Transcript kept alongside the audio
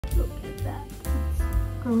that. It's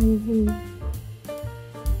crazy.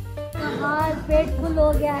 हाँ पेट full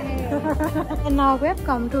हो गया है. And now we have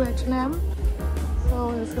come to H&M.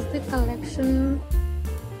 So this is the collection.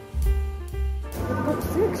 कब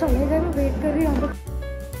से चले गए, मैं वेट कर रही हूँ.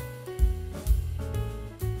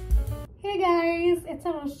 Hey guys, it's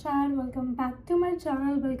Anushtha and welcome back to my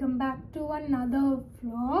channel. Welcome back to another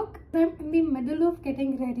vlog. I'm in the middle of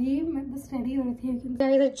getting ready. मैं बस ready हो रही थी.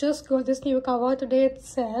 Guys, I just got this new cover today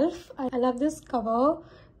itself. I love this cover.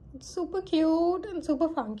 It's super cute and super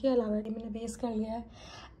funky. I love it. मैंने base कर लिया है,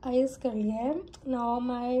 eyes कर लिया है. Now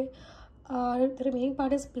my the remaining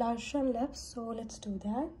part is blush and lips. So let's do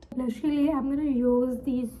that. Blush के लिए I'm gonna use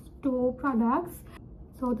these two products.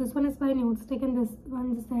 So this one is by Anushtha and this one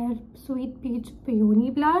is their Sweet Peach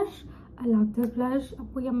Peony blush. I love this blush.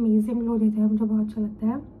 आपको ये amazing glow देता है, मुझे बहुत अच्छा लगता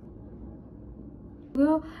है.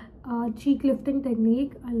 वो cheek lifting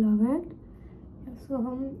technique, I love it. So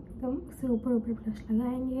हम एकदम से ऊपर ब्लश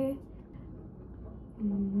लगाएंगे.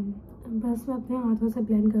 बस मैं अपने हाथों से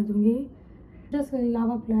blend कर दूँगी. Just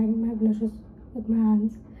love applying my blushes with my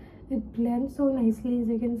hands. It blends so nicely, as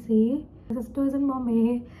you can see. My sister is in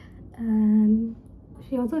Bombay and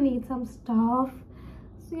she also needs some stuff.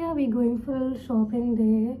 So yeah, we're going for a shopping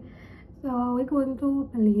day. So we're going to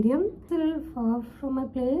Palladium. It's a little far from my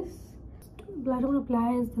place. The blush I'm going to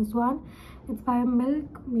apply is this one. It's by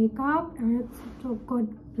Milk Makeup and it's such a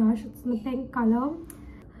good blush. It's in the pink color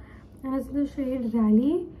and it's in the shade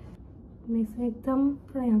Rally. मैं इसे एकदम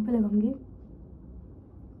थोड़ा यहाँ पे लगाऊंगी.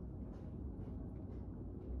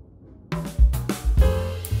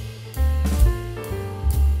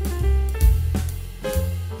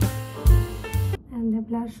 And the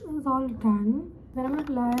blush is all done. Then I'm gonna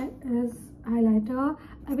apply is highlighter.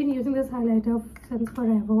 I've been using this highlighter since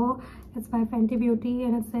forever. It's by Fenty Beauty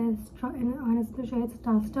and it says and it's the shade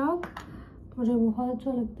Starstruck. मुझे बहुत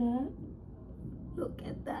अच्छा लगता है. Look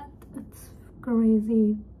at that. It's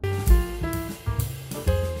crazy.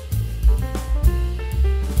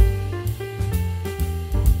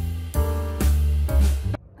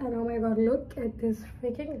 And oh my god, look at this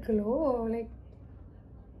freaking glow. Like,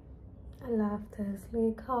 I love this.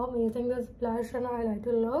 Like how amazing this blush and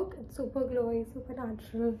highlighter look. It's super glowy, super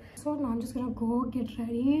natural. So now I'm just gonna go get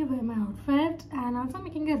ready, wear my outfit, and also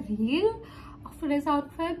making a reel of today's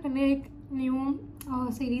outfit. मैंने एक new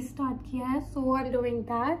series start किया है, so I'm doing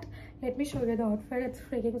that. Let me show you the outfit. It's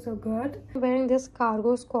freaking so good. I'm wearing this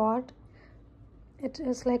cargo skirt. It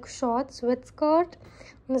is like shorts with skirt.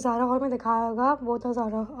 Zara haul में दिखाया होगा both the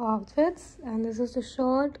Zara outfits, and this is the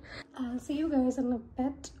shirt. I'll see you guys in a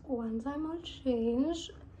bit once I'm all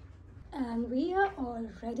changed and we are all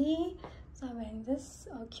ready. So I'm wearing this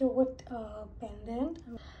cute pendant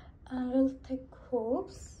and little thick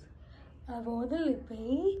hoops. I wore the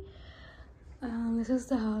lippy and this is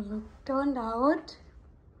the how it look turned out.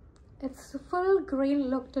 It's a full green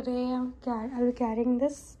look today. I'll be carrying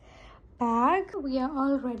this bag. We are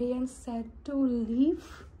all ready and set to leave.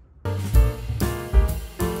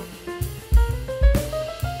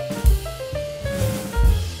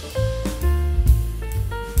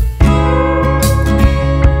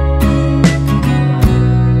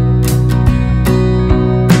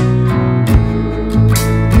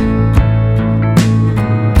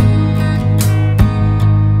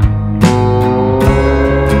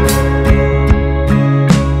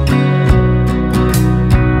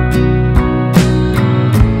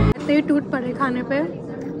 खाने पे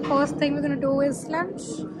first thing we're gonna do is lunch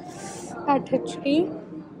at Hitchki.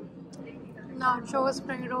 Nachos,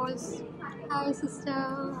 spring rolls. Hi sister.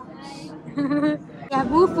 Hi.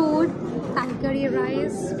 Yabu food, Thai curry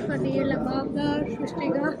rice, paneer lababdar,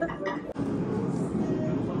 shushtiga.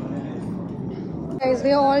 Guys,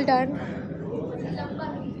 we are all done.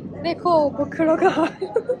 देखो बुखड़ों का हाल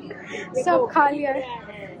सब खा लिया है.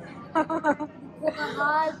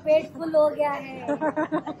 पेट full हो गया है.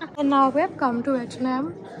 And now we have come to H&M.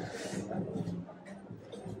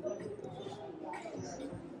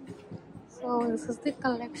 So this is the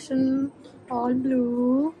collection, all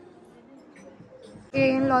blue.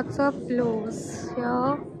 Again, lots of blues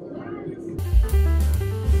here.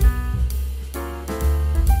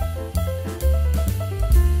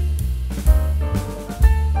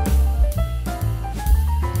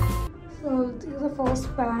 So these are the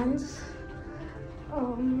first pants.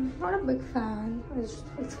 Not a big fan,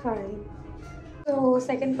 it's fine. So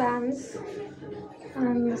second pants,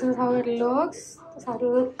 and this is how it looks. This is how it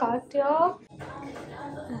will cut here.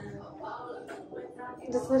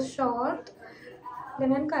 This is short.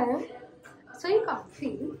 Linen ka hai. So you can't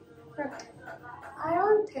feel, but I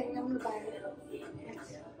don't think I'm gonna buy it.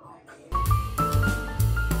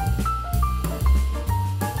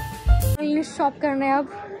 भी shop करने अब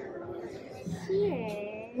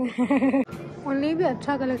उन्हें भी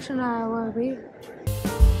अच्छा collection आया हुआ अभी।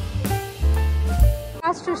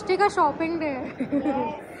 आज सृष्टि का shopping day.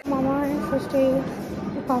 Mama and Srishti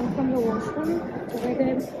come from the washroom, चले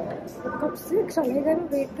गए कब से, चले गए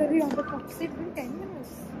वेट कर रही हूँ कब से 10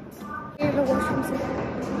 मिनट्स ये लोग वॉशरूम से।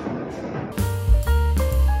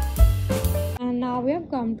 And now we have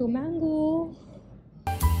come to Mango.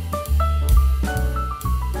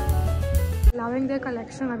 Loving their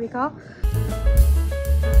collection अभी का।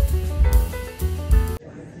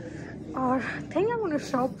 Or I think I'm gonna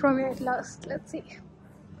shop from here at last. Let's see.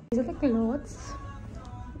 These are the clothes.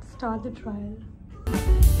 Let's start the trial.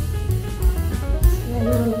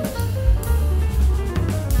 Very nice.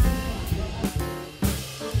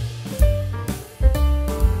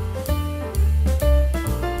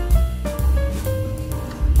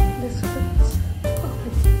 This fits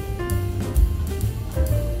perfectly.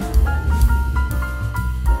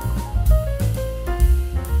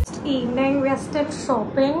 Evening, we are still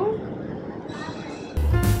shopping.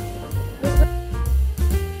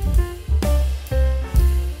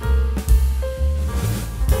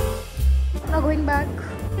 Now going back.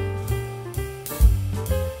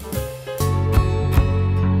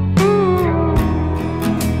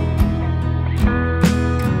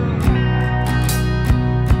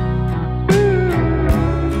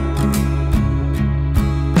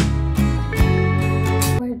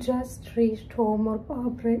 Just reached home और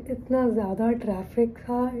बाप रे इतना ज़्यादा traffic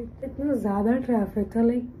था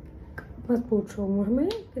like बस पूछो हमें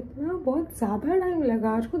कितना बहुत ज़्यादा टाइम लगा।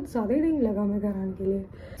 आज कुछ ज़्यादा ही टाइम लगा मैं घर आने के लिए।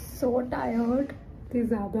 सो टायर्ड थी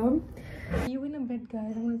ज़्यादा। You in a bit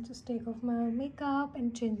guys, I'm going to just take off my makeup and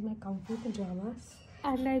change my comfy pajamas.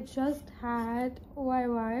 And I just had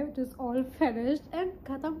YY which is all finished and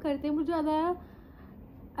ख़त्म करते मुझे याद आया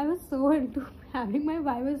I was so into having my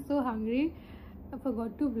YY, was so hungry I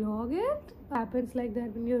forgot to vlog it. It happens like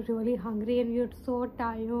that when you're really hungry and you're so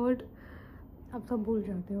tired. आप सब भूल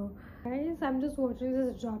जाते हो. Guys, I'm just watching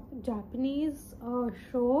this Japanese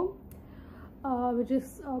show which is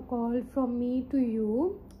called From Me to You.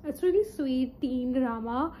 It's really sweet teen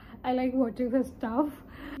drama. I like watching this stuff.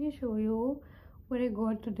 Let me show you what I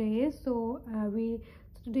got today. So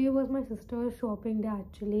today was my sister's shopping day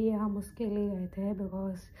actually. हम उसके लिए गए थे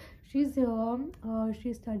because she's here.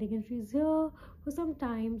 She's studying and she's here for some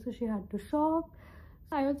time, so she had to shop.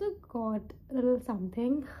 So I also got a little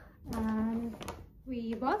something and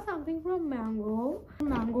we bought something from Mango.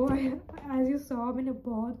 As you saw, मैंने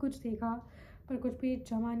बहुत कुछ देखा पर कुछ भी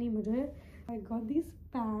जमा नहीं मुझे. I got these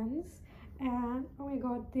pants and oh my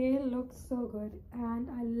god, they look so good and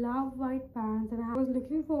I love white pants and I was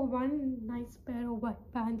looking for one nice pair of white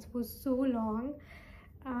pants for so long.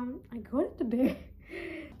 I got it today.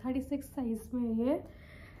 36 size में ये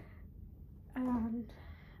and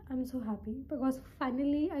I'm so happy because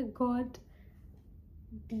finally I got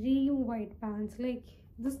dream white pants. Like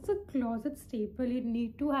this is a closet staple. You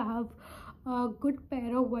need to have a good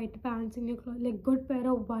pair of white pants in your closet, like good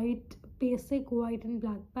pair of white basic white and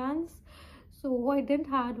black pants. So I didn't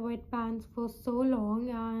had white pants for so long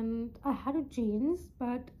and I had a jeans,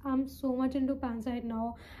 but I'm so much into pants right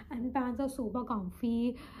now and pants are super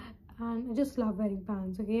comfy and I just love wearing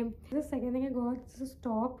pants. Okay, the second thing I got is this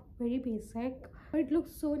top, very basic, but it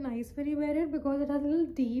looks so nice when you wear it because it has a little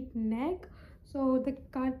deep neck, so the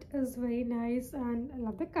cut is very nice and I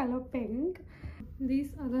love the color pink.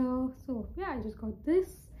 These other, so yeah, I just got this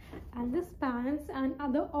and this pants and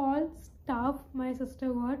other all stuff my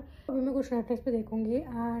sister got. अभी मैं कुछ Netflix पे देखूंगी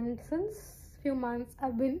and since few months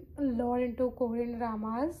I've been a lot into Korean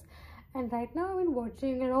dramas and right now I've been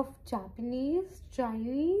watching a lot of Japanese,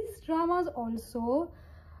 Chinese dramas also.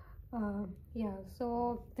 Yeah,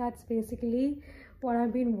 so that's basically what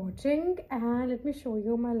I've been watching. And let me show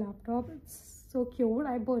you my laptop. It's so cute.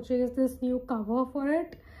 I purchased this new cover for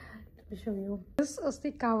it. Let me show you. This is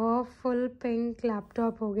the cover. Full pink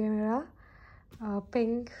laptop ho gaya mera.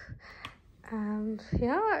 Pink. And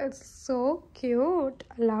yeah, it's so cute.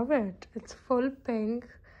 I love it. It's full pink.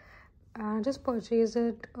 I just purchased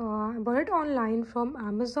it. I bought it online from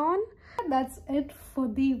Amazon. That's it for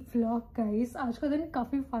the vlog guys. आज का दिन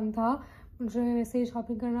काफ़ी fun था. मुझे वैसे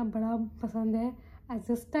shopping करना बड़ा पसंद है. As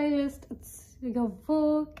a stylist, it's like a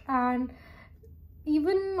work and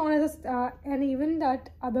even that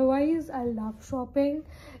otherwise I love shopping.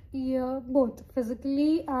 Yeah, both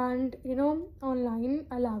physically and online.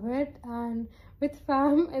 I love it, and with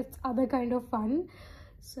fam it's other kind of fun.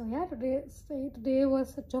 So yeah, today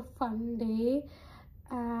was such a fun day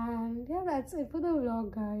And yeah, that's it for the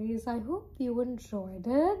vlog, guys. I hope you enjoyed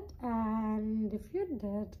it, and if you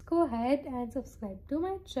did, go ahead and subscribe to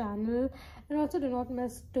my channel, and also do not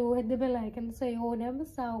miss to hit the bell icon so you never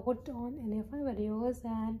miss out on any of my videos.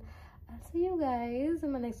 And I'll see you guys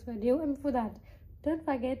in my next video. And for that, don't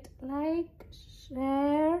forget, like,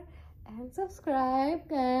 share and subscribe,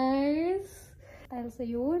 guys. I'll see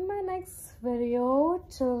you in my next video.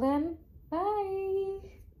 Till then, bye.